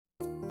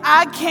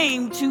I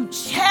came to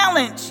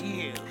challenge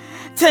you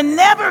to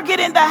never get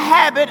in the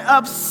habit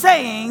of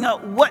saying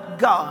what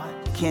God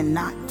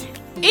cannot do.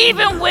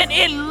 Even when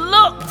it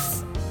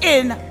looks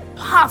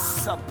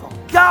impossible,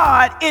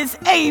 God is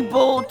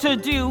able to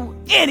do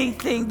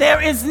anything. There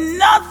is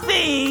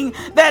nothing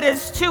that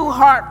is too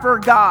hard for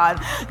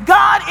God.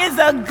 God is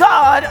a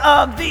God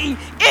of the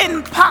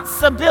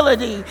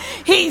impossibility.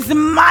 He's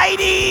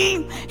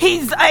mighty.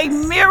 He's a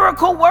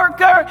miracle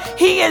worker.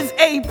 He is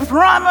a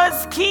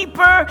promise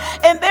keeper.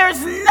 And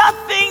there's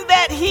nothing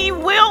that he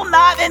will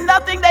not and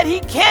nothing that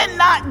he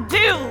cannot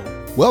do.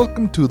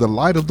 Welcome to the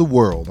Light of the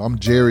World. I'm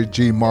Jerry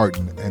G.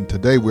 Martin, and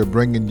today we're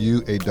bringing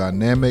you a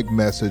dynamic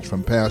message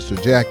from Pastor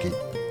Jackie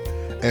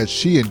as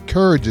she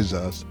encourages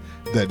us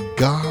that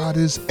God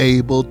is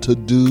able to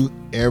do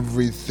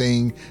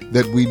everything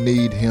that we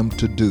need him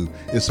to do.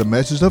 It's a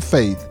message of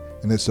faith,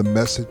 and it's a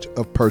message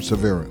of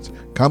perseverance.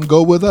 Come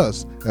go with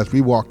us as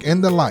we walk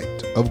in the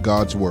light of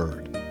God's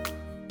Word.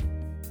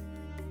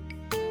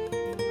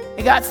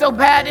 It got so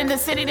bad in the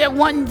city that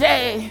one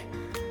day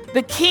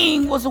the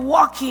king was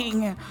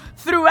walking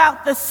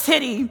throughout the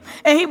city,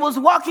 and he was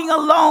walking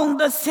along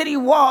the city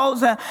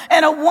walls,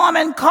 and a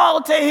woman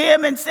called to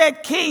him and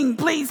said, "King,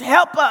 please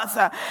help us.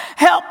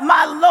 Help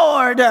my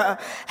Lord.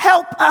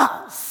 Help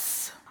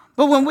us."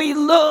 But when we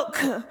look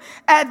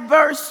at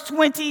verse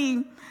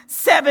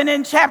 27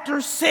 in chapter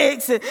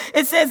 6,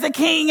 it says the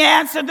king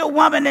answered the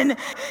woman, and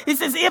he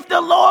says, "If the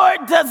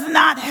Lord does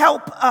not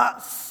help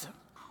us,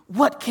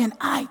 what can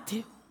I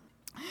do?"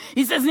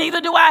 He says,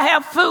 "Neither do I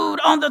have food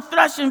on the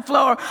threshing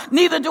floor,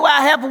 neither do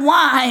I have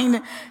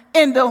wine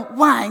in the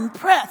wine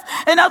press."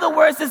 In other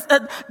words,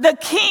 the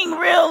king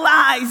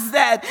realized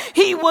that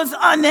he was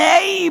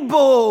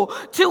unable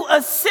to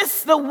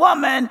assist the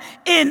woman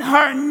in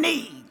her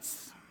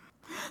needs.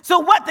 So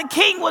what the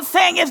king was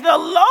saying is, the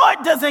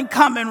Lord doesn't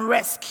come and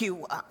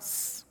rescue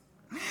us.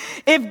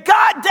 If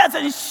God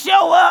doesn't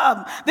show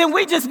up, then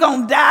we just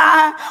gonna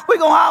die. We're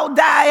gonna all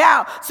die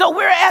out. So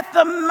we're at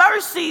the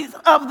mercies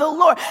of the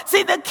Lord.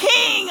 See, the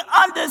king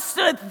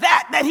understood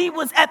that he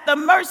was at the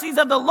mercies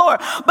of the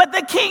Lord. But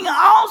the king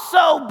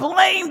also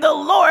blamed the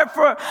Lord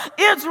for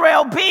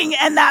Israel being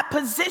in that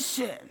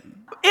position.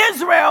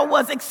 Israel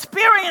was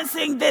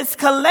experiencing this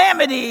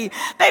calamity.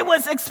 They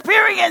was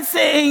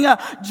experiencing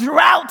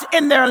drought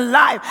in their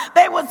life.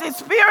 They was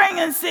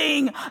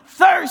experiencing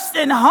thirst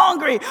and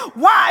hungry.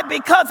 Why?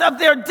 Because of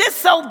their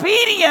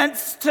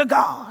disobedience to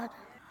God.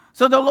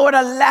 So the Lord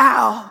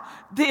allowed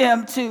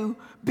them to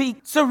be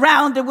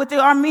surrounded with the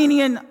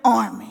Armenian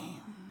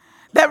army.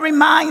 That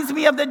reminds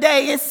me of the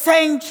day. It's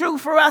same true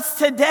for us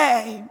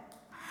today.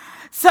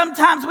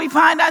 Sometimes we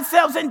find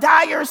ourselves in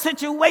dire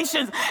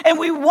situations and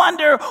we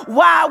wonder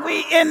why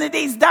we in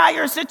these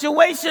dire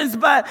situations,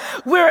 but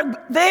we're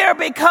there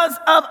because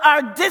of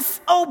our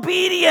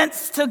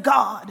disobedience to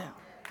God.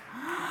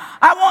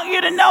 I want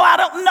you to know, I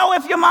don't know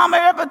if your mama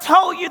ever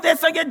told you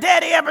this or your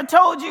daddy ever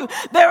told you,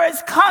 there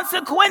is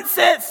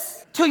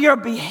consequences to your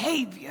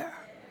behavior.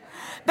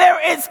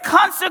 There is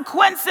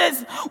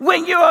consequences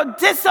when you're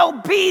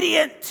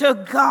disobedient to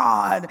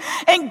God.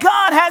 And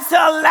God has to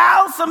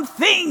allow some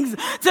things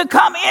to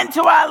come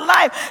into our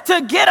life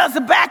to get us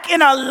back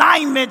in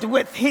alignment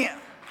with him.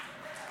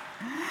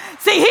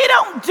 See, he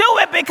don't do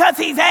it because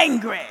he's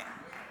angry.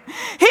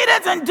 He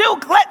doesn't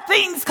let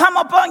things come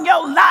upon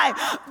your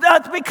life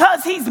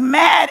because he's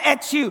mad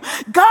at you.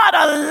 God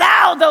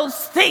allow those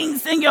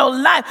things in your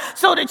life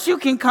so that you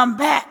can come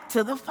back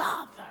to the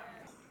Father.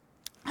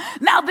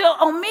 Now, the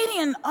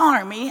Armenian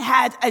army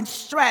had a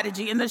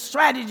strategy, and the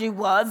strategy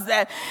was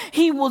that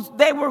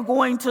they were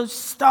going to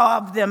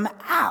starve them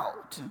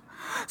out.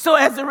 So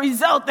as a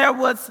result, there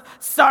was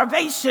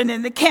starvation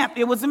in the camp.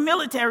 It was a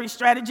military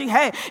strategy.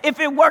 Hey,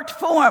 if it worked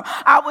for them,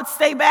 I would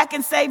stay back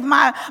and save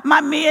my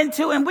men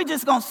too, and we're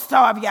just going to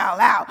starve y'all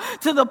out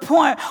to the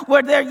point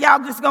where y'all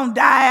just going to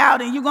die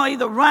out, and you're going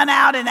to either run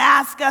out and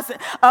ask us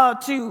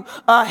to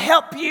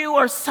help you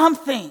or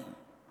something.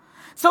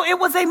 So it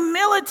was a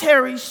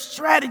military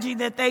strategy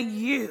that they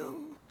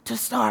used to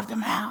starve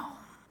them out.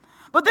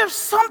 But there's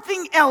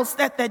something else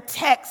that the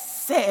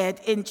text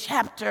said in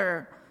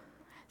chapter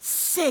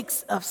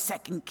 6 of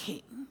 2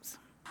 Kings.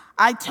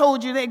 I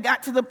told you they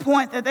got to the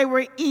point that they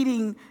were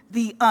eating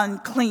the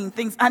unclean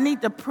things. I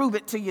need to prove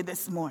it to you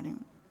this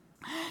morning.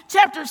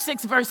 Chapter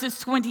 6, verses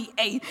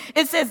 28,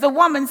 it says, the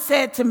woman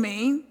said to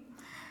me,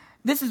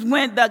 this is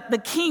when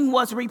the king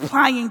was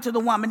replying to the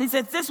woman. He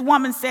says, this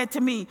woman said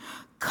to me,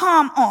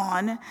 "Come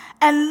on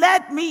and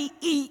let me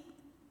eat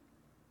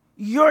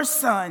your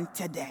son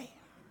today.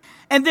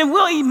 And then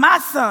we'll eat my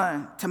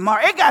son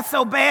tomorrow." It got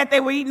so bad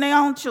they were eating their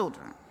own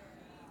children.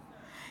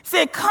 He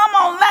said, "Come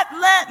on,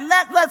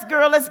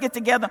 let's get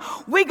together.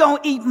 We're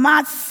going to eat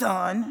my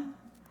son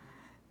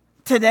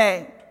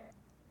today.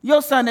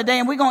 Your son today,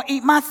 and we're going to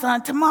eat my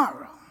son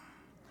tomorrow."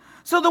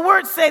 So the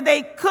word said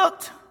they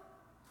cooked.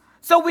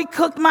 So we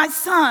cooked my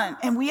son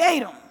and we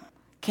ate him.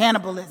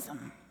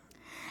 Cannibalism.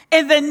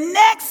 And the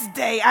next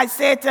day I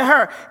said to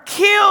her,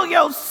 "Kill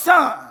your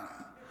son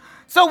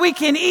so we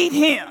can eat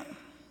him."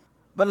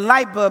 But a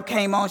light bulb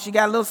came on. She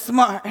got a little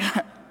smart.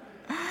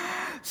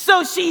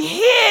 So she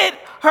hid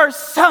her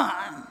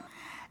son.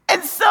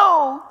 And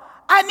so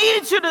I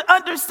needed you to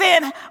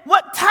understand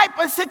what type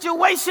of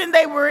situation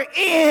they were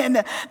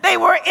in. They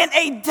were in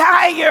a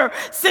dire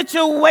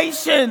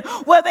situation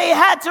where they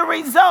had to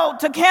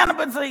resort to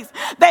cannibalism.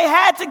 They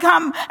had to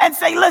come and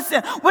say,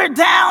 listen, we're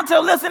down to,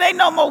 listen, ain't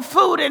no more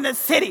food in the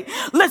city.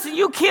 Listen,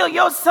 you kill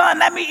your son,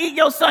 let me eat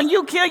your son.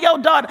 You kill your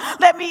daughter,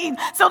 let me eat.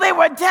 So they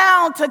were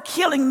down to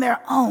killing their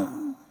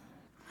own.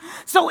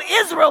 So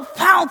Israel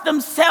found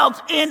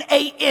themselves in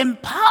an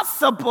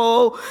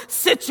impossible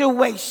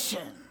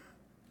situation.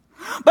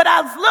 But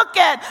I look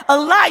at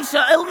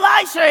Elisha.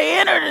 Elisha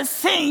entered the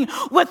scene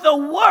with a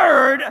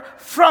word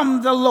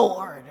from the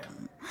Lord.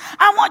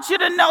 I want you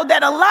to know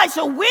that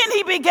Elisha, when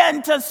he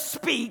began to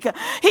speak,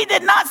 he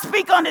did not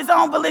speak on his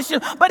own volition,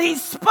 but he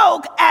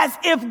spoke as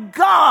if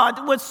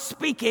God was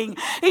speaking.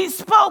 He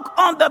spoke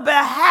on the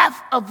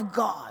behalf of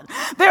God.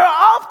 There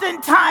are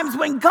often times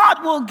when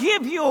God will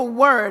give you a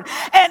word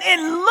and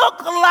it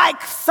look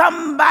like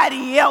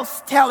somebody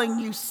else telling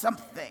you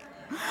something.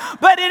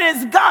 But it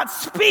is God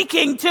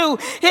speaking to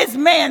his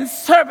man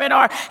servant,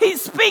 or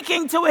he's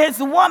speaking to his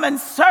woman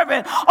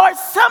servant. Or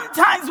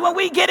sometimes when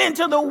we get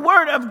into the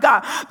word of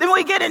God, then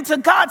we get into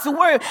God's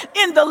word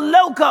in the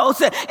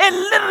logos. It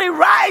literally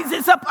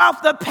rises up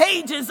off the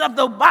pages of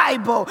the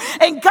Bible,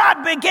 and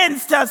God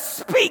begins to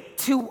speak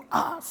to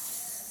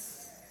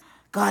us.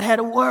 God had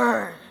a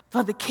word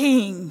for the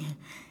king.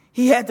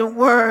 He had the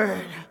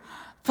word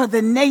for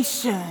the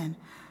nation.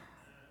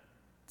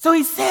 So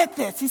he said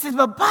this. He says,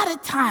 but by the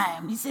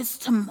time, he says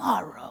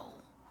tomorrow,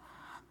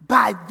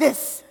 by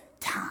this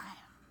time.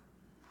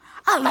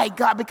 I like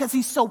God because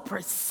he's so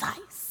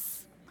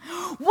precise.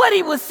 What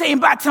he was saying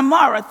by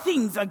tomorrow,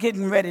 things are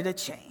getting ready to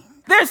change.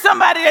 There's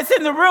somebody that's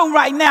in the room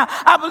right now.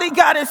 I believe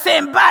God is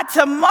saying by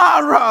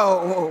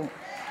tomorrow.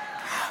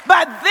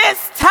 By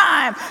this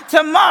time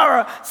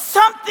tomorrow,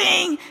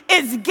 something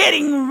is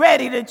getting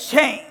ready to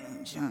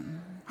change.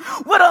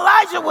 What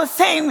Elijah was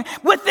saying,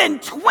 within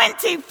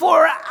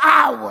 24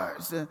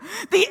 hours,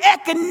 the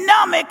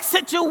economic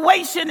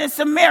situation in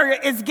Samaria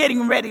is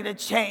getting ready to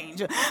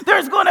change.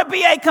 There's going to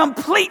be a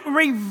complete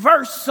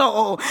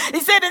reversal.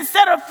 He said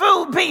instead of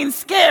food being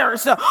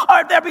scarce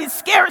or there be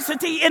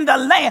scarcity in the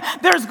land,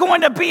 there's going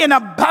to be an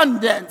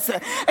abundance.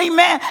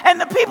 Amen. And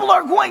the people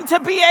are going to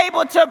be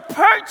able to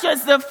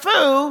purchase the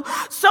food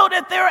so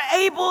that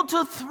they're able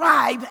to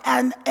thrive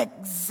and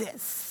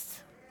exist.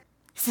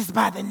 He says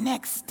by the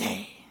next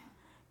day,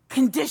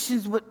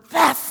 conditions would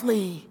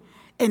vastly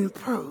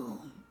improve.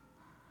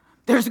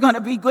 There's going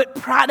to be good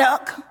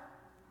product.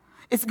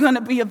 It's going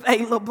to be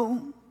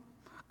available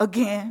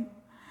again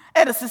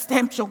at a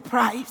substantial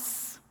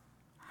price.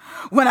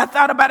 When I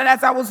thought about it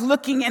as I was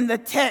looking in the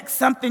text,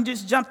 something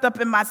just jumped up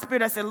in my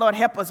spirit. I said, Lord,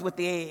 help us with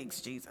the eggs,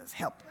 Jesus.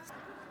 Help us.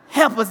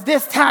 Help us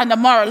this time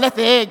tomorrow. Let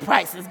the egg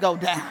prices go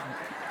down.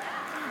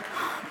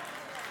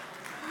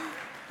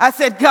 I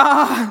said,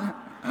 God,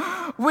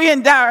 we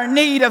in dire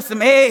need of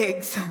some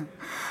eggs.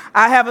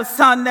 I have a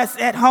son that's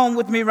at home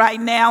with me right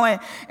now,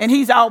 and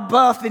he's all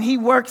buff, and he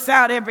works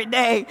out every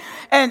day,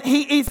 and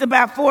he eats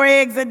about 4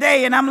 eggs a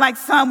day, and I'm like,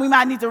 son, we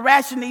might need to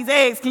ration these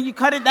eggs. Can you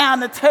cut it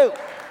down to 2?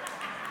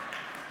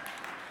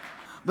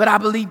 But I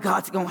believe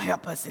God's going to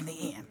help us in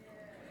the end.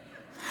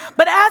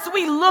 But as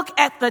we look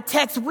at the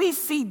text, we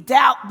see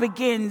doubt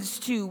begins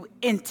to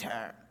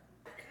enter.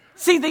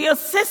 See, the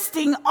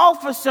assisting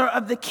officer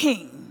of the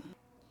king,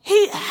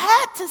 he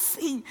had to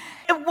see.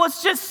 It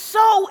was just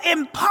so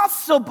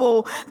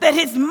impossible that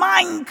his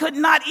mind could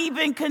not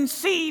even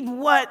conceive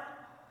what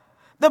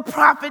the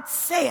prophet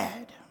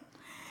said.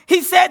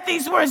 He said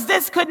these words,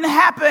 this couldn't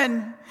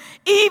happen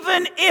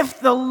even if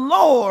the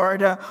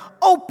Lord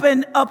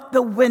opened up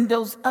the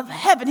windows of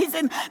heaven. He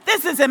said,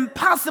 this is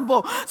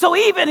impossible. So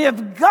even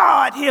if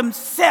God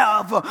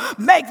himself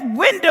makes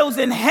windows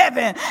in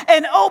heaven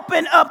and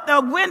open up the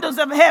windows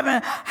of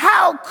heaven,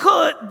 how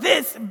could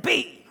this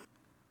be?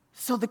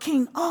 So the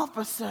king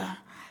officer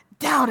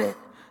doubted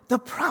the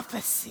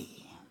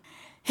prophecy.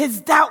 His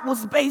doubt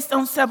was based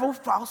on several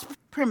false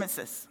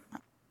premises.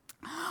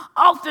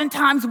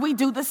 Oftentimes we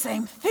do the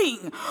same thing.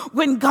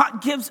 When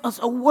God gives us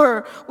a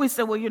word, we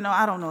say, well,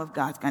 I don't know if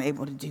God's going to be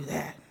able to do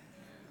that.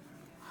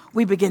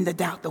 We begin to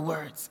doubt the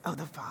words of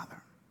the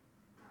Father.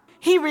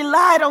 He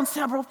relied on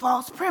several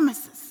false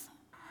premises.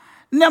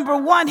 Number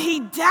one, he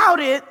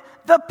doubted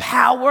the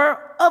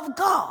power of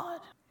God.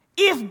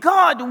 If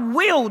God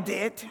willed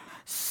it,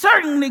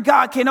 certainly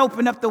God can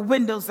open up the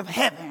windows of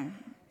heaven.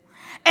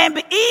 And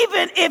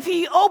even if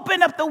he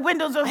opened up the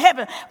windows of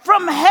heaven,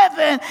 from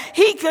heaven,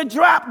 he could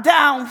drop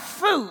down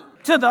food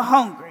to the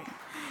hungry.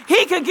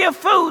 He could give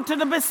food to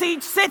the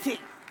besieged city.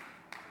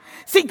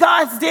 See,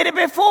 God did it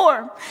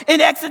before.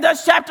 In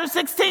Exodus chapter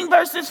 16,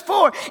 verses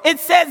 4, it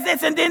says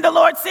this, and then the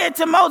Lord said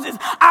to Moses,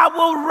 I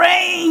will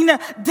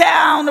rain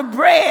down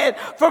bread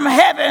from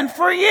heaven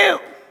for you.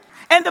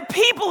 And the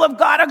people of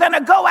God are going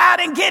to go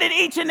out and get it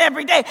each and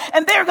every day.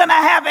 And they're going to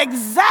have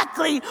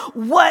exactly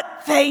what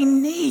they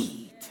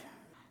need.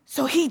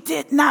 So he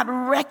did not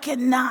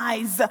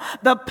recognize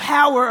the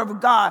power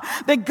of God,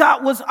 that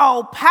God was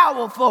all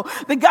powerful,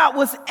 that God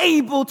was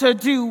able to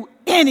do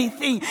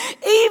anything,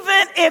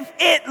 even if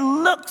it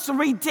looks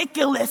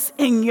ridiculous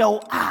in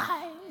your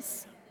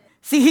eyes.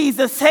 See, he's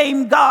the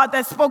same God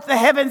that spoke the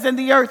heavens and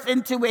the earth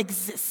into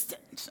existence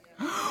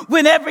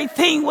when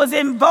everything was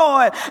in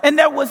void and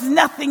there was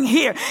nothing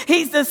here.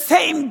 He's the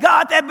same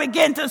God that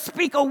began to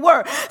speak a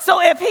word. So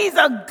if he's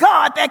a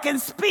God that can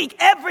speak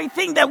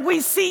everything that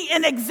we see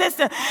in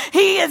existence,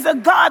 he is a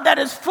God that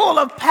is full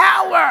of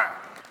power.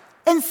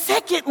 And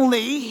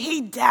secondly,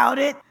 he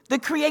doubted the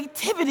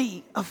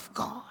creativity of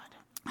God.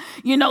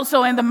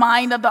 So in the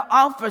mind of the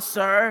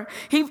officer,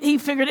 he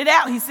figured it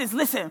out. He says,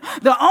 listen,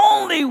 the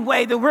only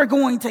way that we're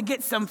going to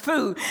get some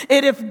food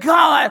is if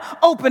God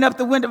opened up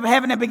the window of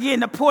heaven and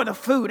began to pour the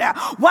food out.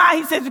 Why?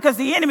 He says, because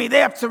the enemy,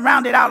 they're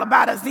surrounded all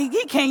about us. He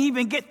can't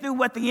even get through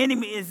what the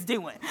enemy is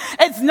doing.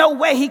 It's no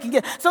way he can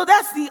get. So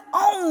that's the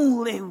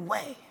only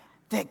way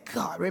that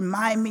God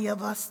remind me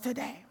of us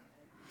today.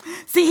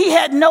 See, he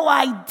had no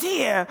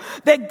idea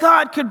that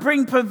God could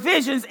bring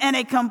provisions in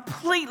a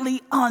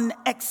completely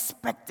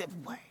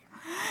unexpected way.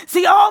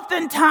 See,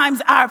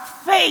 oftentimes our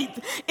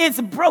faith is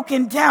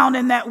broken down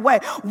in that way.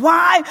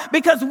 Why?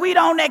 Because we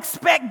don't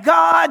expect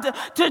God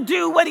to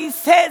do what he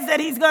says that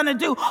he's going to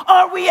do,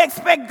 or we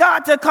expect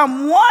God to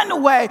come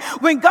one way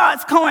when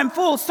God's going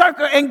full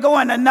circle and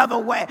going another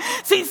way.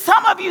 See,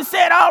 some of you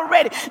said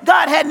already,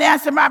 God hadn't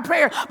answered my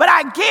prayer, but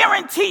I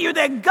guarantee you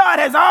that God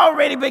has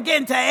already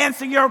begun to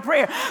answer your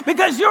prayer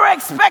because you're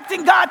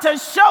expecting God to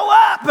show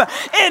up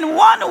in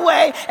one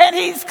way and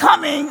he's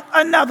coming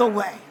another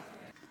way.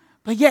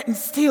 But yet and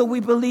still we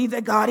believe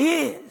that God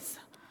is,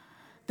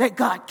 that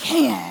God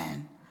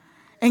can,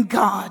 and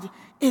God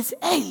is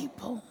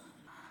able.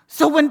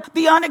 So when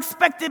the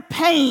unexpected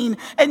pain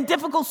and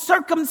difficult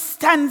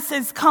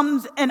circumstances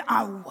comes in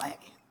our way,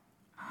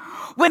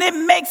 when it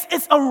makes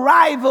its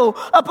arrival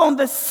upon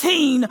the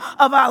scene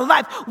of our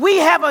life, we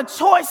have a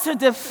choice to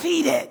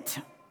defeat it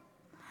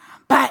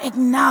by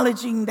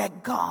acknowledging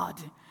that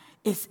God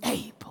is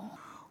able.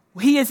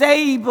 He is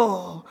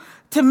able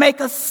to make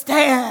a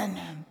stand.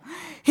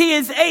 He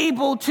is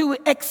able to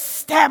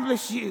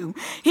establish you.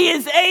 He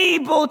is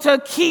able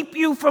to keep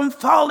you from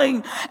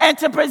falling and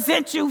to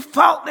present you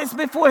faultless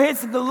before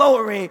his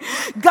glory.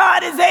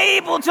 God is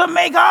able to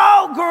make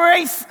all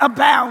grace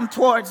abound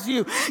towards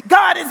you.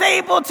 God is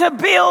able to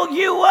build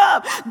you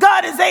up.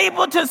 God is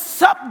able to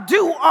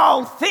subdue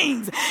all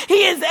things.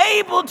 He is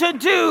able to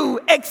do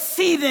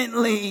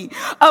exceedingly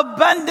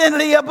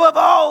abundantly above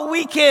all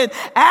we can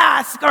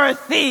ask or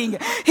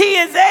think. He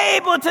is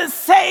able to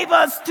save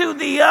us to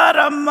the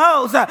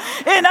uttermost.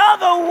 In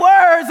other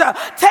words,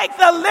 take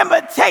the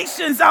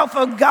limitations off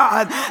of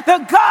God.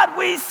 The God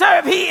we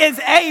serve, he is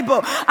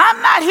able. I'm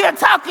not here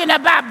talking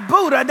about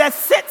Buddha that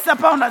sits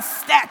up on a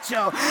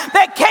statue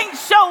that can't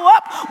show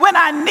up when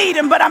I need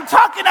him, but I'm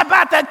talking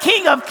about the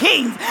King of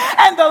Kings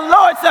and the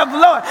Lords of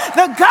Lords,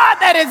 the God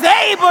that is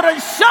able to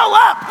show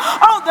up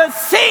on the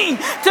scene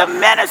to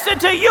minister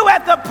to you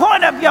at the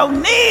point of your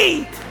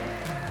need.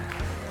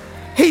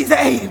 He's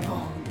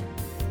able.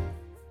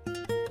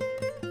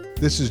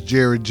 This is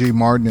Jerry G.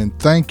 Martin, and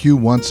thank you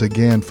once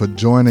again for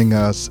joining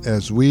us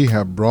as we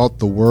have brought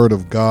the Word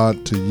of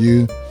God to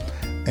you,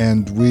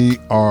 and we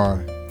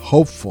are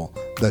hopeful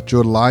that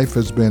your life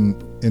has been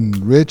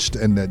enriched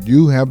and that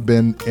you have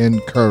been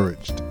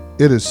encouraged.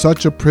 It is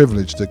such a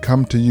privilege to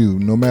come to you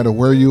no matter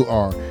where you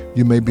are.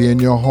 You may be in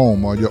your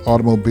home or your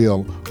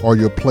automobile or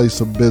your place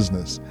of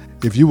business.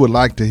 If you would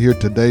like to hear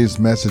today's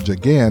message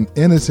again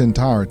in its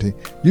entirety,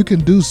 you can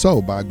do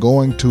so by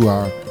going to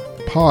our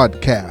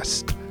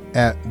podcast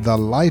at The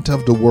Light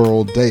of the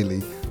World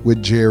Daily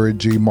with Jerry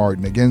G.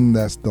 Martin. Again,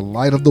 that's The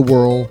Light of the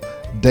World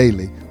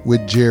Daily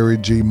with Jerry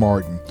G.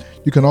 Martin.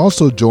 You can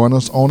also join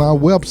us on our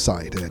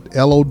website at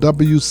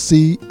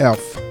lowcf.org.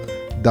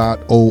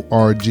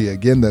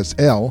 Again, that's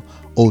lowcf.org.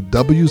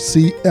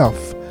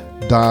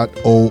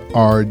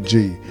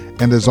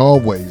 And as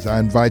always, I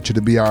invite you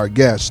to be our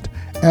guest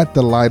at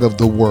The Light of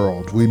the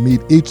World. We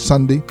meet each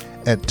Sunday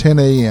at 10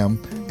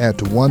 a.m. at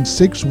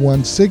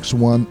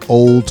 16161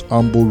 Old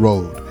Humble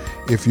Road.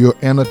 If you're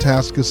in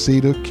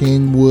Atascocita,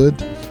 Kingwood,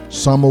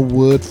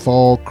 Summerwood,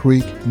 Fall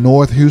Creek,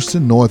 North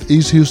Houston,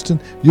 Northeast Houston,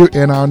 you're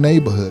in our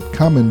neighborhood.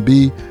 Come and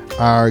be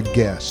our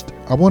guest.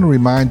 I want to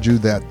remind you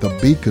that the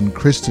Beacon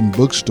Christian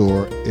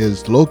Bookstore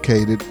is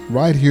located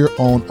right here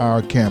on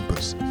our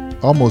campus.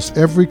 Almost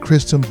every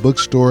Christian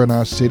bookstore in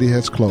our city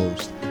has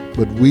closed,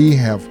 but we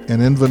have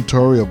an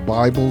inventory of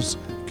Bibles,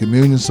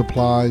 communion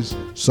supplies,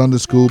 Sunday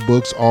school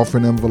books,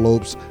 offering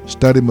envelopes,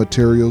 study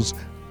materials,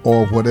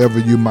 or whatever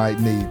you might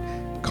need.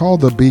 Call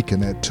the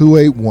Beacon at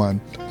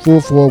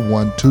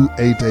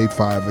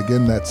 281-441-2885.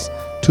 Again, that's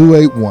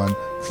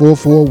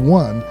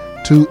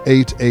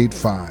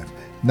 281-441-2885.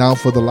 Now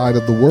for the Light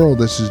of the World,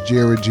 this is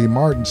Jerry G.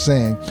 Martin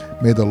saying,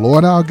 may the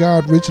Lord our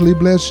God richly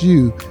bless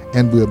you,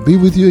 and we'll be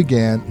with you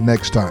again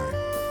next time.